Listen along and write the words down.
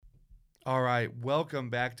All right,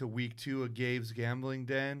 welcome back to week 2 of Gabe's Gambling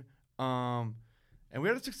Den. And we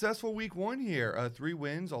had a successful week 1 here. 3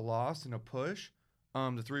 wins, a loss, and a push.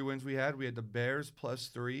 The 3 wins we had the Bears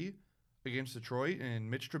 +3 against Detroit,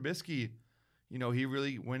 and Mitch Trubisky, he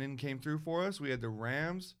really went and came through for us. We had the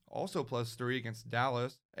Rams also +3 against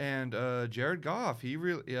Dallas, and Jared Goff, he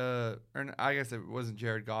really, or I guess it wasn't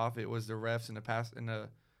Jared Goff, it was the refs in the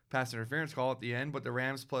pass interference call at the end, but the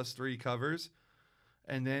Rams +3 covers.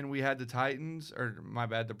 And then we had the Titans, or my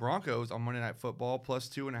bad, the Broncos on Monday Night Football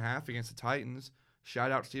 +2.5 against the Titans.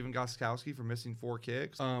 Shout out Stephen Gostkowski for missing 4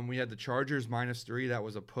 kicks. We had the Chargers -3. That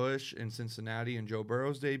was a push in Cincinnati and Joe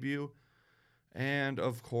Burrow's debut. And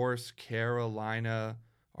of course, Carolina,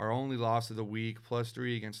 our only loss of the week,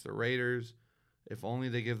 +3 against the Raiders. If only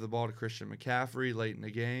they give the ball to Christian McCaffrey late in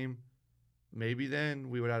the game, maybe then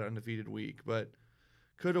we would have an undefeated week. But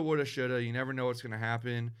coulda, woulda, shoulda. You never know what's going to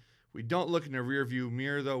happen. We don't look in the rearview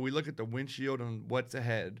mirror, though. We look at the windshield and what's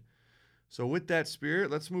ahead. So with that spirit,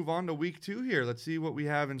 let's move on to week 2 here. Let's see what we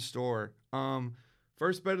have in store.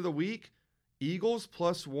 First bet of the week, Eagles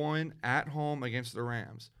 +1 at home against the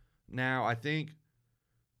Rams. Now, I think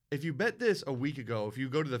if you bet this a week ago, if you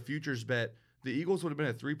go to the futures bet, the Eagles would have been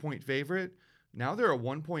a 3-point favorite. Now they're a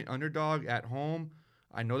 1-point underdog at home.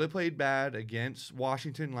 I know they played bad against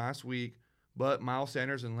Washington last week, but Miles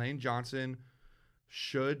Sanders and Lane Johnson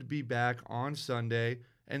should be back on Sunday.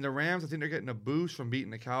 And the Rams, I think they're getting a boost from beating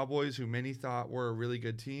the Cowboys, who many thought were a really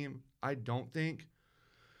good team. I don't think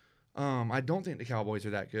the Cowboys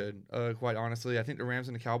are that good. Quite honestly, I think the Rams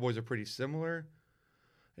and the Cowboys are pretty similar,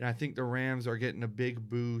 and I think the Rams are getting a big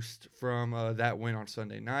boost from that win on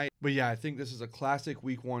Sunday night. But yeah, I think this is a classic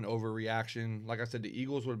Week 1 overreaction. Like I said, the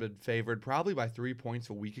Eagles would have been favored probably by 3 points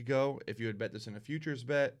a week ago if you had bet this in a futures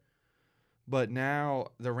bet. But now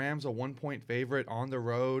the Rams a 1-point favorite on the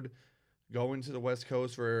road, going to the West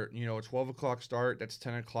Coast for a 12 o'clock start. That's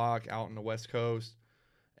 10 o'clock out on the West Coast.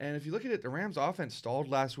 And if you look at it, the Rams offense stalled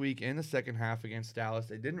last week in the second half against Dallas.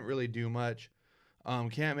 They didn't really do much.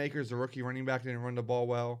 Cam Akers, the rookie running back, didn't run the ball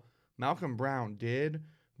well. Malcolm Brown did,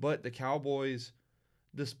 but the Cowboys,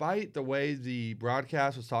 despite the way the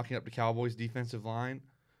broadcast was talking up the Cowboys' defensive line,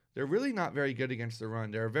 they're really not very good against the run.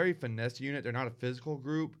 They're a very finesse unit. They're not a physical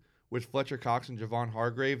group. With Fletcher Cox and Javon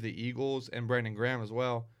Hargrave, the Eagles, and Brandon Graham as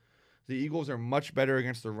well, the Eagles are much better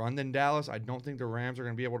against the run than Dallas. I don't think the Rams are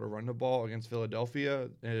going to be able to run the ball against Philadelphia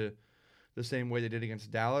the same way they did against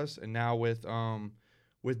Dallas. And now with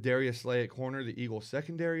Darius Slay at corner, the Eagles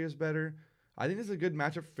secondary is better. I think this is a good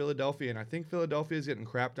matchup for Philadelphia, and I think Philadelphia is getting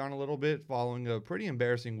crapped on a little bit following a pretty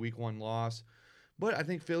embarrassing Week 1 loss. But I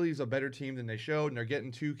think Philly's a better team than they showed, and they're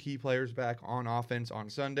getting 2 key players back on offense on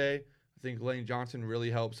Sunday. I think Lane Johnson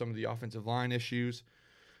really helped some of the offensive line issues.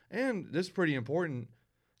 And this is pretty important.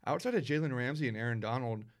 Outside of Jalen Ramsey and Aaron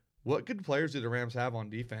Donald, what good players do the Rams have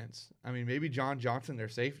on defense? I mean, maybe John Johnson, their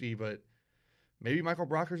safety, but maybe Michael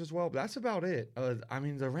Brockers as well. But that's about it.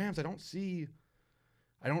 The Rams, I don't see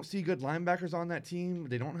good linebackers on that team.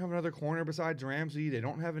 They don't have another corner besides Ramsey. They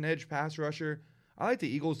don't have an edge pass rusher. I like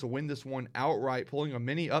the Eagles to win this one outright, pulling a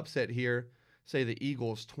mini upset here. Say the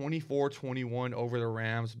Eagles 24-21 over the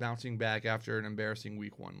Rams, bouncing back after an embarrassing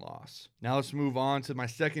Week 1 loss. Now let's move on to my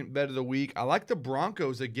second bet of the week. I like the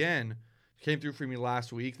Broncos again. Came through for me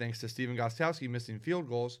last week thanks to Stephen Gostkowski missing field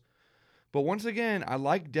goals. But once again, I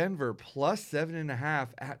like Denver +7.5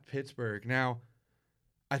 at Pittsburgh. Now,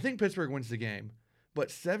 I think Pittsburgh wins the game, but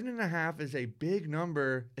 7.5 is a big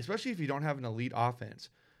number, especially if you don't have an elite offense.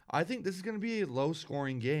 I think this is going to be a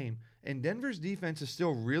low-scoring game, and Denver's defense is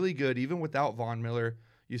still really good even without Von Miller.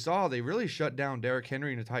 You saw they really shut down Derrick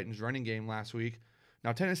Henry in the Titans' running game last week.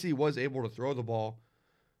 Now, Tennessee was able to throw the ball,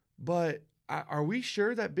 but are we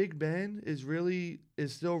sure that Big Ben is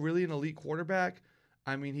still really an elite quarterback?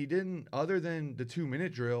 I mean, he didn't, other than the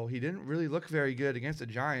 2-minute drill, he didn't really look very good against the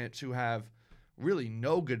Giants, who have really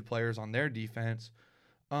no good players on their defense.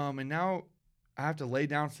 And now I have to lay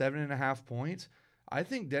down 7.5 points. I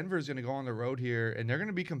think Denver is going to go on the road here, and they're going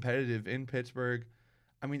to be competitive in Pittsburgh.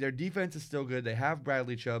 I mean, their defense is still good. They have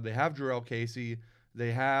Bradley Chubb. They have Jarrell Casey.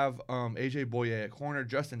 They have AJ Boye at corner.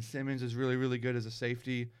 Justin Simmons is really, really good as a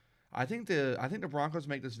safety. I think the Broncos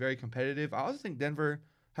make this very competitive. I also think Denver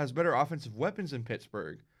has better offensive weapons than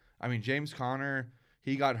Pittsburgh. I mean, James Conner,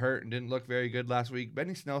 he got hurt and didn't look very good last week.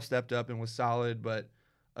 Benny Snell stepped up and was solid, but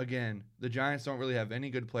again, the Giants don't really have any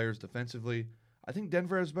good players defensively. I think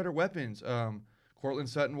Denver has better weapons. Cortland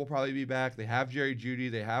Sutton will probably be back. They have Jerry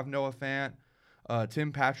Jeudy. They have Noah Fant.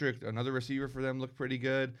 Tim Patrick, another receiver for them, looked pretty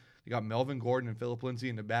good. They got Melvin Gordon and Phillip Lindsay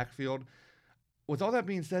in the backfield. with all that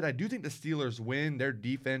being said, I do think the Steelers win. Their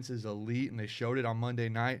defense is elite, and they showed it on Monday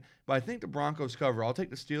night. But I think the Broncos cover. I'll take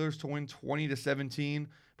the Steelers to win 20-17,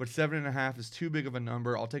 but 7.5 is too big of a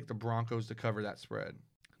number. I'll take the Broncos to cover that spread.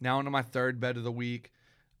 Now into my third bet of the week.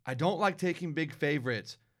 I don't like taking big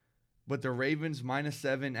favorites, but the Ravens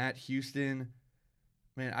 -7 at Houston.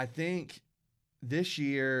 Man, I think this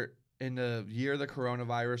year, in the year of the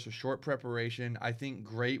coronavirus, with short preparation, I think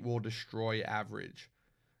great will destroy average.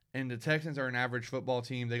 And the Texans are an average football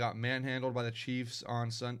team. They got manhandled by the Chiefs on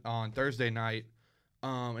Thursday night.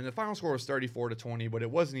 And the final score was 34-20, but it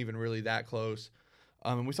wasn't even really that close.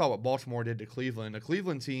 And we saw what Baltimore did to Cleveland. A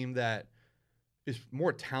Cleveland team that is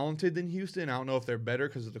more talented than Houston. I don't know if they're better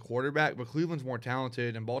because of the quarterback, but Cleveland's more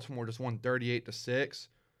talented, and Baltimore just won 38-6.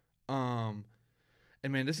 And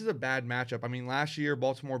man, this is a bad matchup. I mean, last year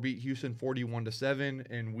Baltimore beat Houston 41-7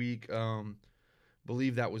 in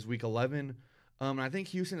believe that was week 11. And I think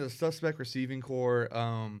Houston is a suspect receiving core.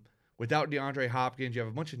 Without DeAndre Hopkins, you have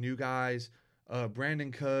a bunch of new guys.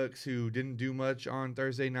 Brandon Cooks, who didn't do much on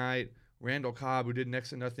Thursday night. Randall Cobb, who did next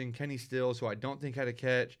to nothing. Kenny Stills, who I don't think had a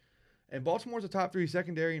catch. And Baltimore's a top 3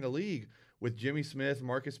 secondary in the league with Jimmy Smith,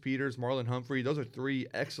 Marcus Peters, Marlon Humphrey. Those are 3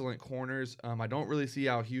 excellent corners. I don't really see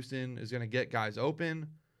how Houston is going to get guys open.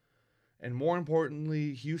 And more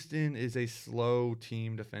importantly, Houston is a slow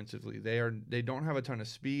team defensively. They don't have a ton of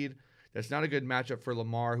speed. That's not a good matchup for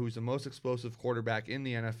Lamar, who's the most explosive quarterback in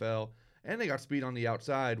the NFL. And they got speed on the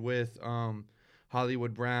outside with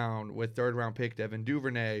Hollywood Brown, with third-round pick Devin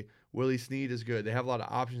Duvernay. Willie Snead is good. They have a lot of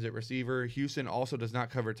options at receiver. Houston also does not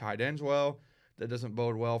cover tight ends well. That doesn't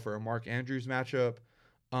bode well for a Mark Andrews matchup.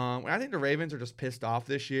 And I think the Ravens are just pissed off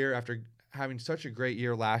this year after having such a great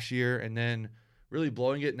year last year and then really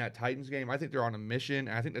blowing it in that Titans game. I think they're on a mission.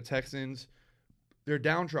 And I think the Texans, they're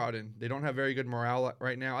downtrodden. They don't have very good morale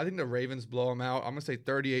right now. I think the Ravens blow them out. I'm going to say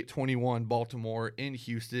 38-21 Baltimore in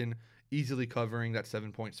Houston, easily covering that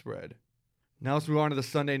 7-point spread. Now let's move on to the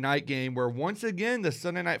Sunday night game, where once again, the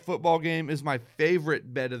Sunday night football game is my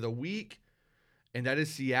favorite bet of the week, and that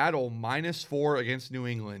is Seattle -4 against New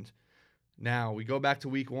England. Now, we go back to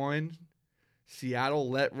week 1. Seattle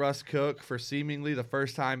let Russ cook for seemingly the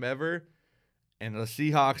first time ever, and the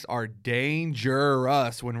Seahawks are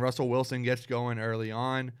dangerous when Russell Wilson gets going early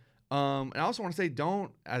on. And I also want to say,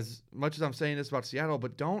 don't, as much as I'm saying this about Seattle,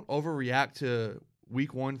 but don't overreact to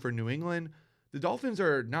week 1 for New England. The Dolphins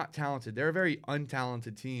are not talented. They're a very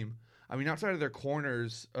untalented team. I mean, outside of their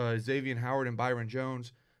corners, Xavier Howard and Byron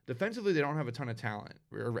Jones, defensively they don't have a ton of talent,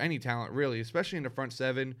 or any talent really, especially in the front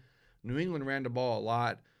 7. New England ran the ball a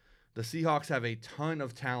lot. The Seahawks have a ton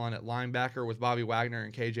of talent at linebacker with Bobby Wagner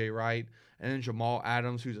and KJ Wright, and then Jamal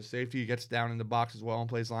Adams, who's a safety, gets down in the box as well and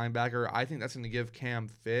plays linebacker. I think that's going to give Cam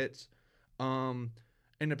fits. And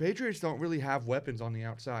the Patriots don't really have weapons on the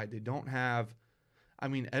outside. They don't have... I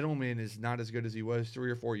mean, Edelman is not as good as he was 3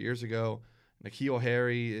 or 4 years ago. N'Keal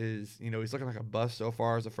Harry is, he's looking like a bust so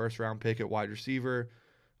far as a first-round pick at wide receiver.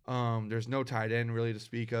 There's no tight end really to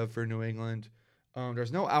speak of for New England.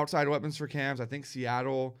 There's no outside weapons for Cams. I think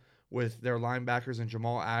Seattle, with their linebackers and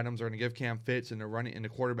Jamal Adams, are going to give Cam fits in the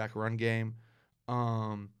quarterback run game.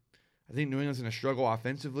 I think New England's going to struggle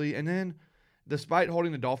offensively. And then, despite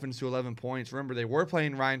holding the Dolphins to 11 points, remember they were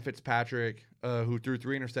playing Ryan Fitzpatrick, who threw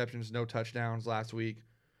 3 interceptions, no touchdowns last week.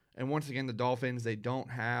 And once again, the Dolphins, they just don't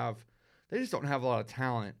have a lot of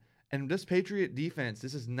talent. And this Patriot defense,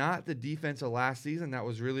 this is not the defense of last season that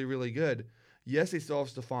was really, really good. Yes, they still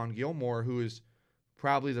have Stephon Gilmore, who is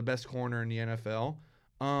probably the best corner in the NFL.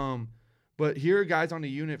 But here are guys on the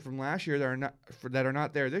unit from last year that are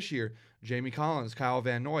not there this year. Jamie Collins, Kyle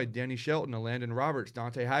Van Noy, Danny Shelton, Landon Roberts,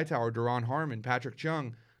 Dante Hightower, Daron Harmon, Patrick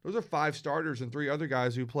Chung. Those are 5 starters and 3 other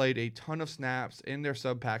guys who played a ton of snaps in their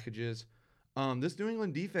sub packages. This New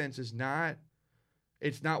England defense is not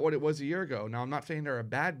what it was a year ago. Now, I'm not saying they're a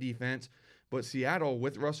bad defense, but Seattle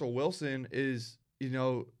with Russell Wilson is,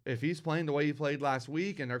 if he's playing the way he played last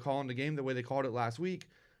week and they're calling the game the way they called it last week,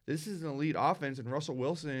 this is an elite offense, and Russell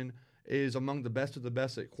Wilson is among the best of the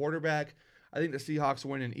best at quarterback. I think the Seahawks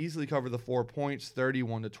win and easily cover the 4 points,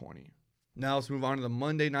 31-20. Now let's move on to the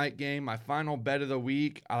Monday night game. My final bet of the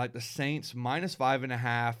week. I like the Saints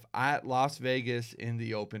 -5.5 at Las Vegas in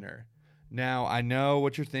the opener. Now, I know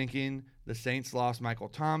what you're thinking. The Saints lost Michael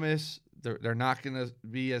Thomas. They're not going to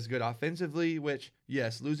be as good offensively, which,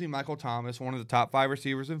 yes, losing Michael Thomas, one of the top 5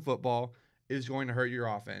 receivers in football, is going to hurt your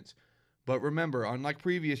offense. But remember, unlike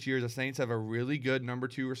previous years, the Saints have a really good number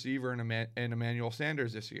 2 receiver in Emmanuel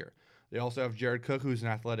Sanders this year. They also have Jared Cook, who's an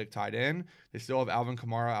athletic tight end. They still have Alvin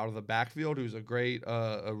Kamara out of the backfield, who's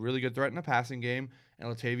a really good threat in the passing game.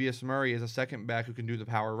 And Latavius Murray is a second back who can do the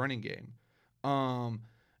power running game.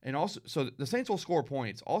 And also, so the Saints will score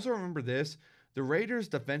points. Also, remember this: the Raiders'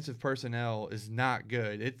 defensive personnel is not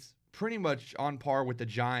good. It's pretty much on par with the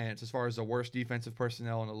Giants as far as the worst defensive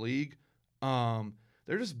personnel in the league.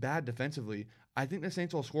 They're just bad defensively. I think the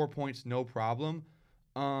Saints will score points no problem.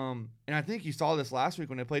 And I think you saw this last week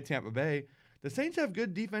when they played Tampa Bay. The Saints have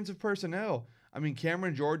good defensive personnel. I mean,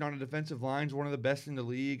 Cameron Jordan on the defensive line is one of the best in the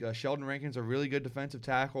league. Sheldon Rankins a really good defensive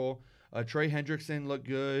tackle. Trey Hendrickson looked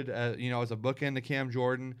good, as a bookend to Cam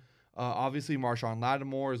Jordan. Obviously, Marshawn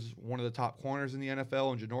Lattimore is one of the top corners in the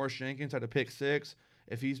NFL, and Janoris Jenkins had a pick six.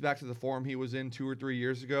 If he's back to the form he was in 2 or 3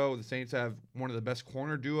 years ago, the Saints have one of the best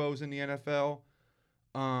corner duos in the NFL.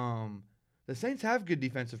 The Saints have good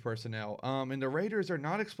defensive personnel, and the Raiders are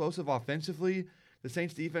not explosive offensively. The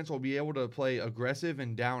Saints defense will be able to play aggressive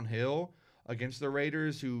and downhill against the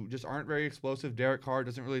Raiders, who just aren't very explosive. Derek Carr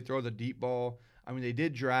doesn't really throw the deep ball. I mean, they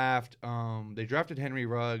did draft. They drafted Henry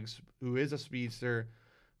Ruggs, who is a speedster,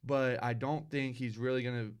 but I don't think he's really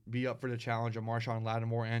going to be up for the challenge of Marshawn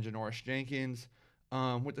Lattimore and Janoris Jenkins.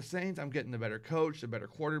 With the Saints, I'm getting the better coach, the better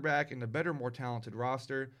quarterback, and the better, more talented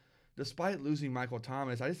roster. Despite losing Michael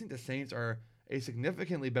Thomas, I just think the Saints are a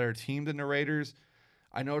significantly better team than the Raiders.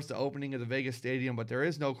 I know it's the opening of the Vegas Stadium, but there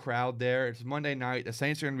is no crowd there. It's Monday night. The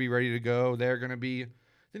Saints are going to be ready to go. They're going to be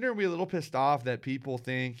a little pissed off that people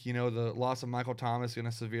think, the loss of Michael Thomas is going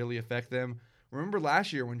to severely affect them. Remember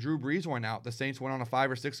last year when Drew Brees went out, the Saints went on a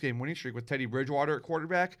 5 or 6 game winning streak with Teddy Bridgewater at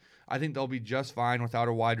quarterback. I think they'll be just fine without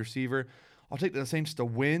a wide receiver. I'll take the Saints to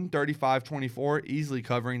win 35-24, easily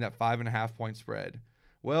covering that 5.5 point spread.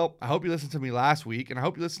 Well, I hope you listened to me last week, and I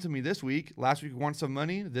hope you listened to me this week. Last week we won some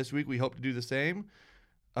money. This week we hope to do the same.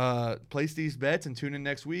 Place these bets and tune in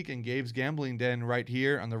next week in Gabe's Gambling Den right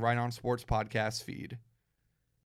here on the Right On Sports podcast feed.